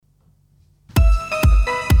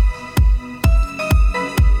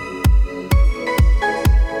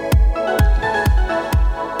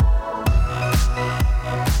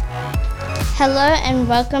Hello and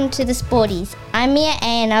welcome to the Sporties. I'm Mia A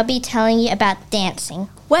and I'll be telling you about dancing.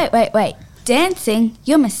 Wait. Dancing?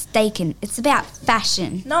 You're mistaken. It's about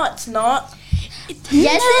fashion. No, it's not.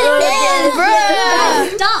 Yes, it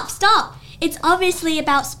is, bro! Stop. It's obviously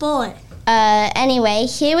about sport. Anyway,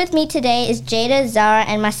 here with me today is Jada, Zara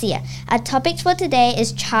and Marcia. Our topics for today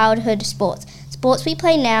is childhood sports. Sports we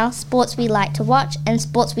play now, sports we like to watch, and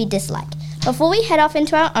sports we dislike. Before we head off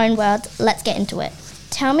into our own worlds, let's get into it.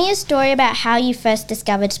 Tell me a story about how you first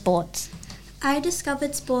discovered sports. I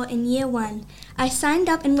discovered sport in year 1. I signed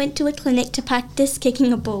up and went to a clinic to practice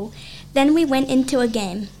kicking a ball. Then we went into a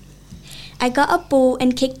game. I got a ball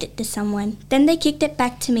and kicked it to someone. Then they kicked it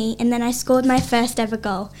back to me and then I scored my first ever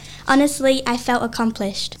goal. Honestly, I felt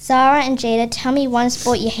accomplished. Zara and Jada, tell me one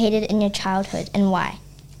sport you hated in your childhood and why.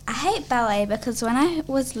 I hate ballet because when I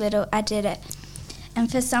was little, I did it. And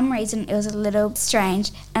for some reason, it was a little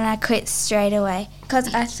strange and I quit straight away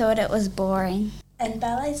because I thought it was boring. And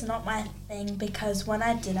ballet's not my thing because when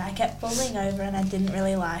I did it, I kept falling over and I didn't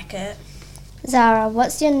really like it. Zara,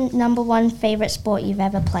 what's your number one favourite sport you've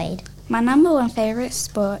ever played? My number one favourite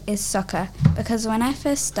sport is soccer because when I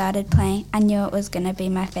first started playing, I knew it was going to be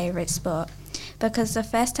my favourite sport. Because the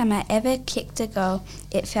first time I ever kicked a goal,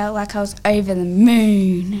 it felt like I was over the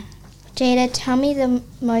moon. Jada, tell me the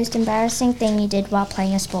most embarrassing thing you did while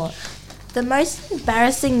playing a sport. The most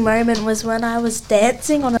embarrassing moment was when I was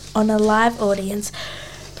dancing on a live audience.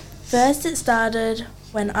 First it started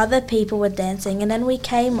when other people were dancing and then we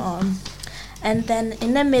came on. And then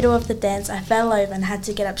in the middle of the dance I fell over and had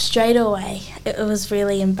to get up straight away. It was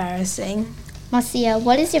really embarrassing. Marcia,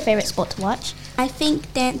 what is your favourite sport to watch? I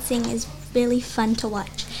think dancing is really fun to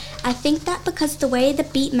watch. I think that because the way the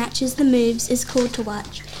beat matches the moves is cool to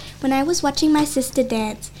watch. When I was watching my sister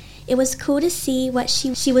dance, it was cool to see what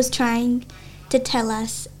she was trying to tell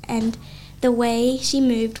us and the way she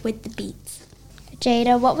moved with the beats.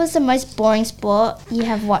 Jada, what was the most boring sport you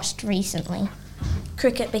have watched recently?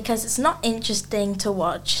 Cricket, because it's not interesting to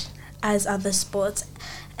watch as other sports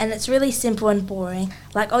and it's really simple and boring.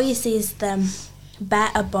 Like all you see is them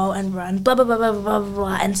bat a ball and run, blah, blah, blah, blah, blah, blah,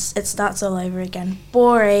 blah, and it starts all over again.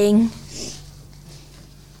 Boring.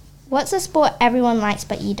 What's a sport everyone likes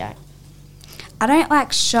but you don't? I don't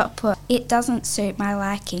like shot put. It doesn't suit my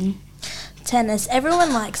liking. Tennis,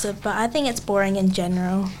 everyone likes it, but I think it's boring in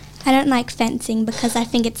general. I don't like fencing because I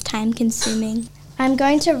think it's time consuming. I'm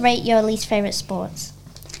going to rate your least favourite sports.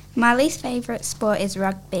 My least favourite sport is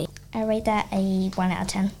rugby. I rate that a 1 out of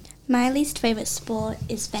 10. My least favourite sport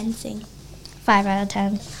is fencing. 5 out of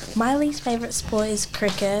 10. My least favourite sport is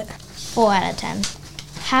cricket. 4 out of 10.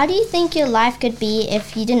 How do you think your life could be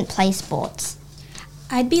if you didn't play sports?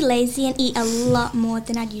 I'd be lazy and eat a lot more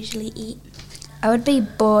than I'd usually eat. I would be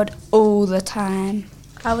bored all the time.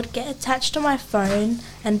 I would get attached to my phone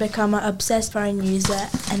and become an obsessed phone user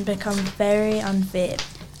and become very unfit.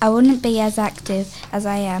 I wouldn't be as active as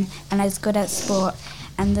I am and as good at sport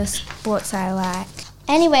and the sports I like.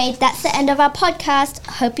 Anyway, that's the end of our podcast.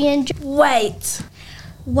 Hope you enjoy. Wait!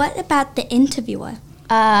 What about the interviewer?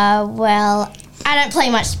 Well, I don't play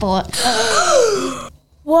much sport.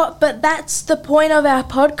 What? But that's the point of our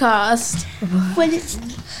podcast. What is...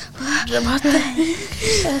 What the heck?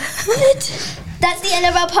 That's the end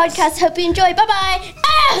of our podcast. Hope you enjoy. Bye-bye.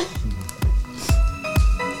 Ah!